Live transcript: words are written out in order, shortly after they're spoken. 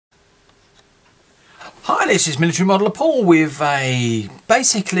Hi, this is Military Modeller Paul with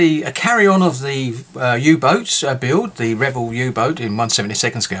basically a carry-on of the U-boats build, the Rebel U-boat in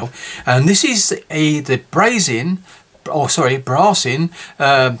 1/72 scale, and this is the BRASSIN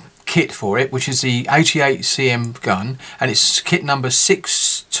kit for it, which is the 88 cm gun, and it's kit number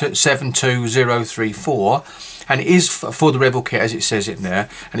 672034. And it is for the Rebel kit, as it says in there,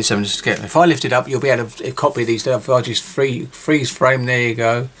 and it's 7 scale. If I lift it up, you'll be able to copy these down. If I just freeze frame, there you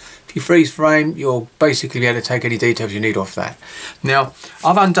go. If you freeze frame, you'll basically be able to take any details you need off that. Now,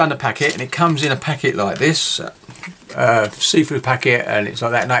 I've undone the packet, and it comes in a packet like this, see-through packet, and it's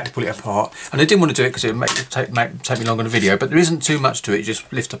like that, and I had to pull it apart. And I didn't want to do it because it would take me longer on the video, but there isn't too much to it, you just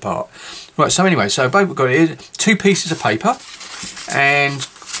lift apart. Right, so anyway, so we've got here 2 pieces of paper, and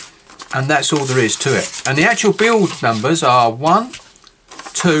that's all there is to it. And the actual build numbers are 1,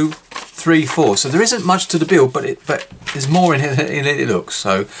 2, 3, 4. So there isn't much to the build, but there's more in it than it looks.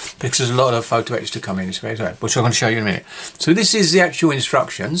 So because there's a lot of photo etch to come in, which I'm going to show you in a minute. So this is the actual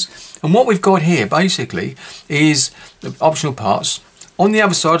instructions, and what we've got here basically is the optional parts. On the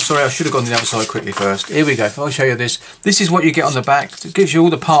other side, sorry, I should have gone to the other side quickly first. Here we go. If I show you this, this is what you get on the back. It gives you all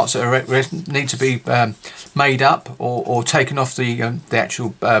the parts that need to be made up or taken off the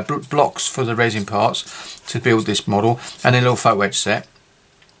actual blocks for the resin parts to build this model, and a little photo etch set.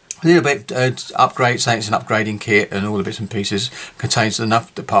 A little bit upgrade, saying it's an upgrading kit, and all the bits and pieces contains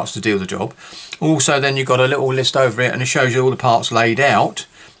enough the parts to do the job. Also, then you've got a little list over it, and it shows you all the parts laid out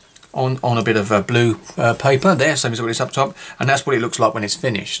on a bit of blue paper there, same as what it's up top, and that's what it looks like when it's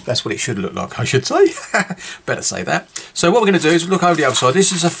finished. That's what it should look like, I should say. Better say that. So what we're going to do is look over the other side.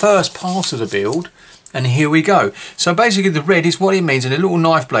 This is the first part of the build, and here we go. So basically the red is what it means, and a little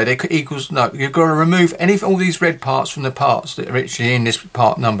knife blade equals, no, you've got to remove all these red parts from the parts that are actually in this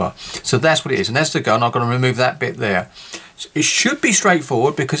part number. So that's what it is, and that's the gun. I've got to remove that bit there. It should be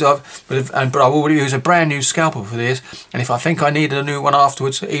straightforward because but I've already used a brand new scalpel for this, and if I think I need a new one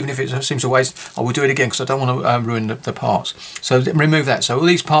afterwards, even if it seems a waste, I will do it again because I don't want to ruin the parts. So remove that. So all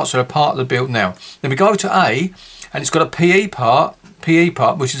these parts are a part of the build now. Then we go to A, and it's got a PE part,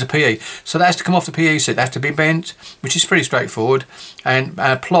 which is a PE. So that has to come off the PE set. That has to be bent, which is pretty straightforward, and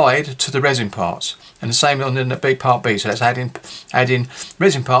applied to the resin parts. And the same on the big part B. So that's adding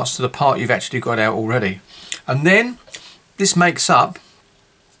resin parts to the part you've actually got out already. And then this makes up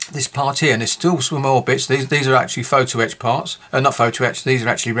this part here, and there's still some more bits. These are actually photo etch parts, not photo etch, these are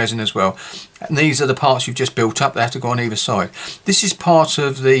actually resin as well. And these are the parts you've just built up that have to go on either side. This is part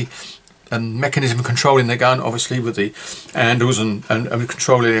of the mechanism controlling the gun, obviously with the handles and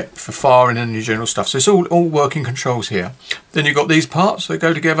controlling it for firing and the general stuff. So it's all working controls here. Then you've got these parts that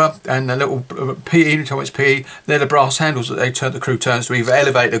go together, and the little PE, it's PE, they're the brass handles that the crew turns to either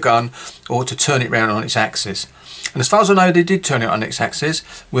elevate the gun or to turn it round on its axis. And as far as I know, they did turn it on its axis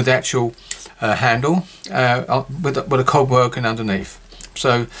with the actual handle with a cog working underneath.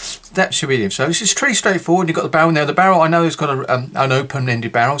 So that should be it. So this is pretty straightforward. You've got the barrel now. The barrel, I know, has got an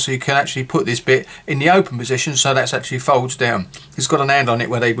open-ended barrel, so you can actually put this bit in the open position, so that's actually folds down. It's got an hand on it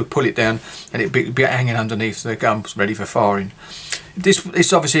where they would pull it down, and it'd be hanging underneath the gun, ready for firing.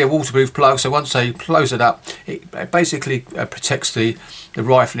 It's obviously a waterproof plug, so once they close it up, it basically protects the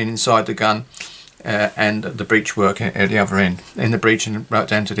rifling inside the gun. And the breech work at the other end, in the breech and right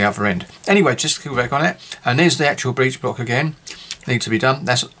down to the other end. Anyway, just to go back on it, and there's the actual breech block again, needs to be done.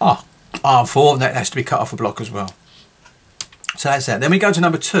 That's R4, and that has to be cut off a block as well. So that's that. Then we go to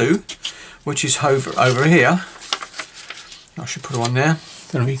number 2, which is over here. I should put it on there.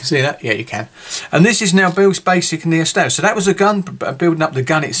 Don't know if you can see that. Yeah, you can. And this is now built basic in the established. So that was the gun, building up the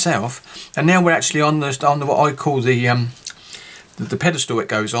gun itself, and now we're actually on what I call the pedestal it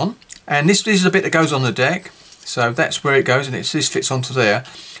goes on. And this is a bit that goes on the deck, so that's where it goes, and this fits onto there.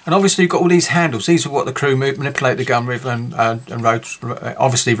 And obviously you've got all these handles. These are what the crew manipulate the gun with, and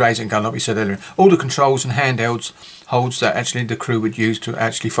obviously raising gun, like we said earlier. All the controls and handhelds holds that actually the crew would use to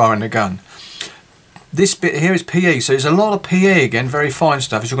actually fire in the gun. This bit here is PE, so there's a lot of PE again, very fine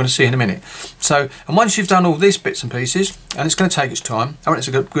stuff, as you're going to see in a minute. So, and once you've done all these bits and pieces, and it's going to take its time, I reckon it's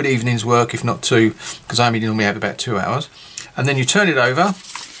a good evening's work, if not 2, because I only normally have about 2 hours. And then you turn it over,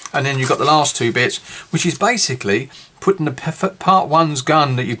 and then you've got the last 2 bits, which is basically putting the part 1's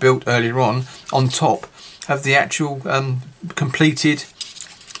gun that you built earlier on top of the actual completed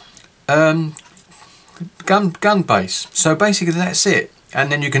gun base. So basically that's it. And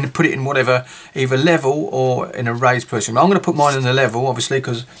then you can put it in whatever, either level or in a raised position. I'm going to put mine in the level, obviously,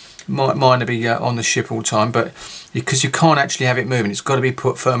 because mine will be on the ship all the time, but because you can't actually have it moving, it's got to be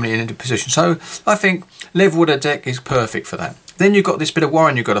put firmly into position. So I think level with a deck is perfect for that. Then you've got this bit of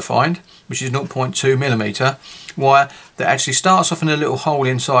wiring you've got to find, which is 0.2mm wire that actually starts off in a little hole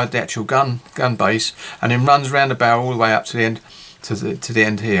inside the actual gun base, and then runs around the barrel all the way up to the end, to the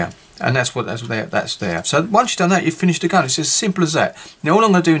end here. And that's there. So once you've done that, you've finished the gun. It's as simple as that. Now all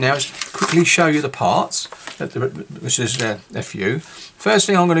I'm going to do now is quickly show you the parts, which is a few. First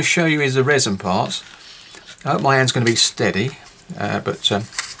thing I'm going to show you is the resin parts. I hope my hand's going to be steady, but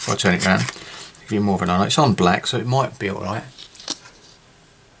if I turn it around, give you more of an eye. It's on black, so it might be alright.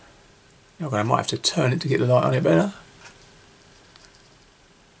 Okay, I might have to turn it to get the light on it better.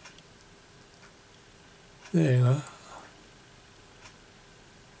 There you go.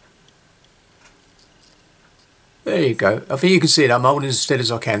 There you go. I think you can see it. I'm holding as steady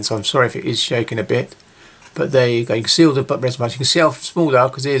as I can, so I'm sorry if it is shaking a bit. But there you go. You can see all the resin parts. You can see how small they are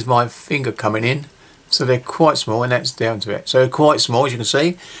because here's my finger coming in. So they're quite small, and that's down to it. So quite small, as you can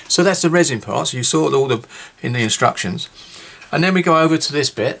see. So that's the resin parts. You saw it all in the instructions. And then we go over to this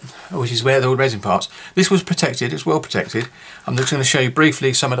bit, which is where the resin parts. This was protected. It's well protected. I'm just going to show you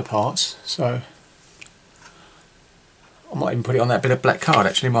briefly some of the parts. So I might even put it on that bit of black card.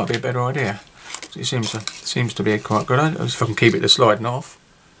 Actually, might be a better idea. It seems to be quite good. If I can keep it to sliding off.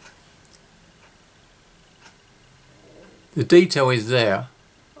 The detail is there.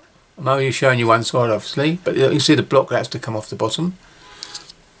 I'm only showing you one side obviously, but you can see the block that has to come off the bottom.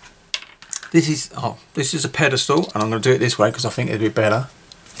 This is a pedestal, and I'm going to do it this way because I think it'd be better.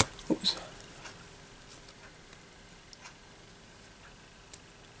 Oops.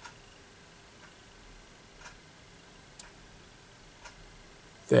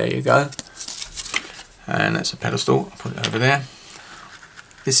 There you go. And that's a pedestal. I'll put it over there.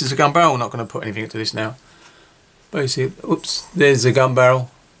 This is a gun barrel. I'm not going to put anything into this now. Basically, oops, there's the gun barrel.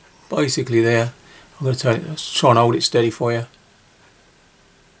 Basically there. I'm going to turn it, try and hold it steady for you.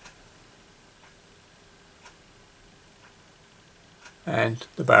 And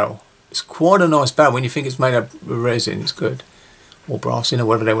the barrel. It's quite a nice barrel. When you think it's made of resin, it's good. Or BRASSIN, or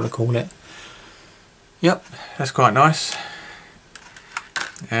whatever they want to call it. Yep, that's quite nice.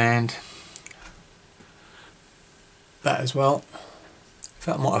 And that as well. In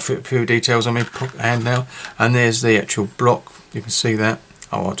fact, I might have a few details on my hand now. And there's the actual block. You can see that.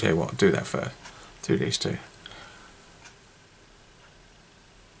 Oh, I'll tell you what, I'll do that first. Do these two.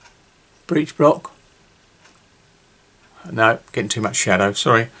 Breech block. No, getting too much shadow,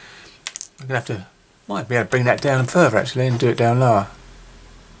 sorry. I'm going to have to, might be able to bring that down further actually and do it down lower.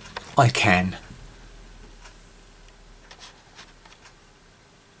 I can.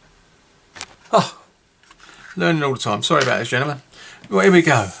 Oh, learning all the time. Sorry about this, gentlemen. Well, here we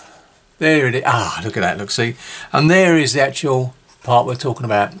go. There it is. Ah, look at that, look, see. And there is the actual part we're talking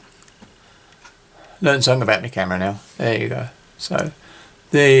about. Learn something about the camera now. There you go. So,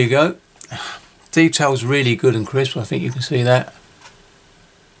 there you go. Detail's really good and crisp. I think you can see that.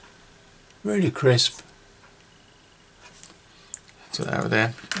 Really crisp. So over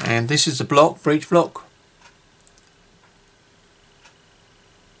there. And this is the block, breech block.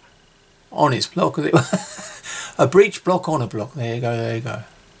 On its block. A breech block on a block. There you go, there you go.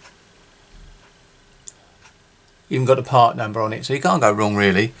 Even got a part number on it, so you can't go wrong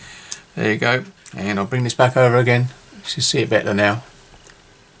really. There you go. And I'll bring this back over again. You should see it better now.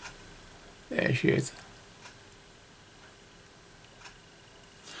 There she is.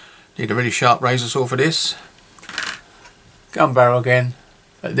 Need a really sharp razor saw for this. Gun barrel again.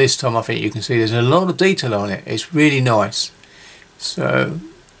 But this time I think you can see there's a lot of detail on it. It's really nice. So,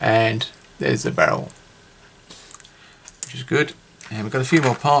 and there's the barrel. Which is good. And we've got a few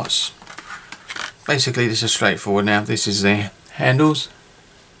more parts. Basically this is straightforward now. This is the handles.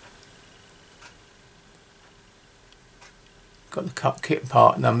 Got the cut kit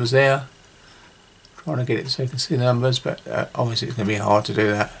part numbers there. Trying to get it so you can see the numbers, but obviously it's going to be hard to do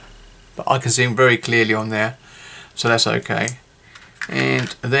that. But I can see them very clearly on there, so that's okay. And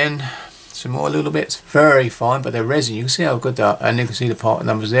then some more little bits, very fine, but they're resin. You can see how good they are, and you can see the part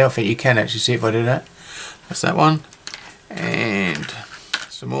numbers there. I think you can actually see if I do that. That's that one. And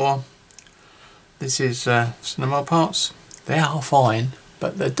some more. This is some more parts. They are fine,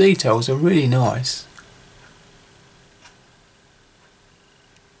 but the details are really nice.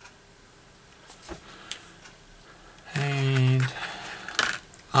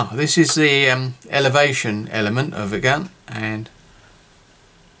 And this is the elevation element of the gun, and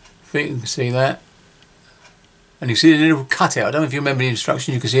I think you can see that. And you see the little cutout. I don't know if you remember the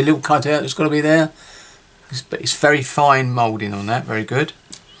instructions. You can see a little cutout that's got to be there. But it's very fine moulding on that. Very good.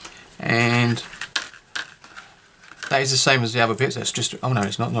 And that is the same as the other bits. That's just, oh no,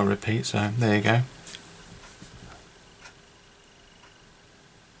 it's not a repeat. So there you go.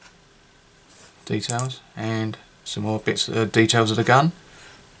 Details, and Some more bits, details of the gun.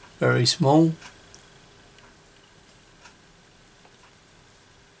 Very small.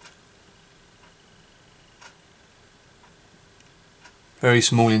 Very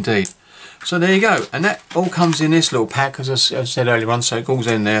small indeed. So there you go, and that all comes in this little pack, as I said earlier on, so it goes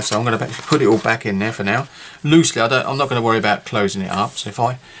in there. So I'm going to put it all back in there for now, loosely. I'm not going to worry about closing it up. So if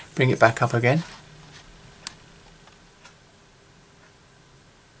I bring it back up again,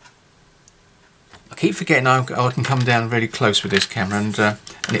 I keep forgetting I can come down really close with this camera, and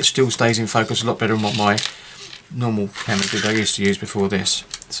it still stays in focus a lot better than what my normal camera did I used to use before this.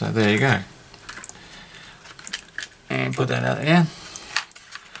 So there you go, and put that out there.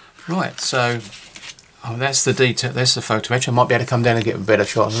 Right, so that's the detail. That's the photo etch. I might be able to come down and get a better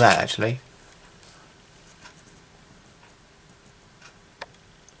shot of that actually.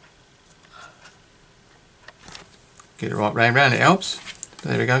 Get it right round. It helps.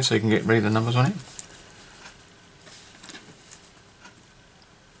 There we go. So you can read the numbers on it.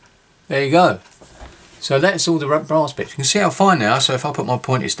 There you go. So that's all the brass bits. You can see how fine they are. So if I put my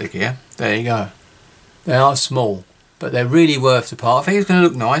pointy stick here, there you go. They are small, but they're really worth the part. I think it's going to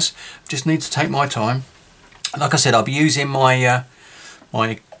look nice. Just need to take my time. Like I said, I'll be using my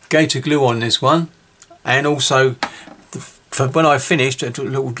my Gator glue on this one, and also for when I finished, a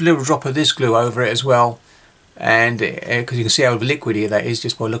little drop of this glue over it as well. And because you can see how liquidy that is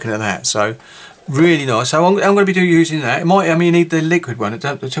just by looking at that. So really nice. So I'm going to be using that. I mean, you need the liquid one. It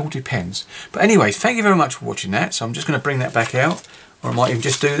all depends. But anyway, thank you very much for watching that. So I'm just going to bring that back out, or I might even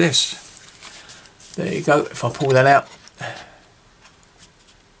just do this. There you go. If I pull that out,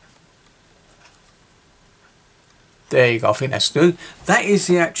 there you go. I think that's good. That is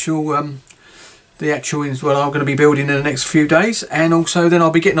the actual is what I'm going to be building in the next few days, and also then I'll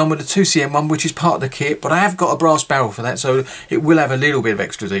be getting on with the 2cm one, which is part of the kit, but I have got a brass barrel for that, so it will have a little bit of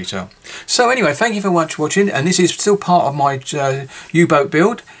extra detail. So anyway, thank you very much for watching, and this is still part of my U-boat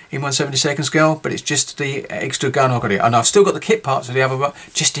build in 1/72 scale, but it's just the extra gun I've got here, and I've still got the kit parts of the other one,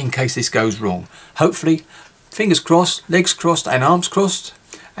 just in case this goes wrong. Hopefully, fingers crossed, legs crossed and arms crossed,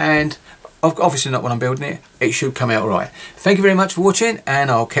 and obviously not when I'm building it, it should come out right. Thank you very much for watching,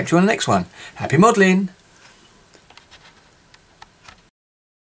 and I'll catch you on the next one. Happy modelling!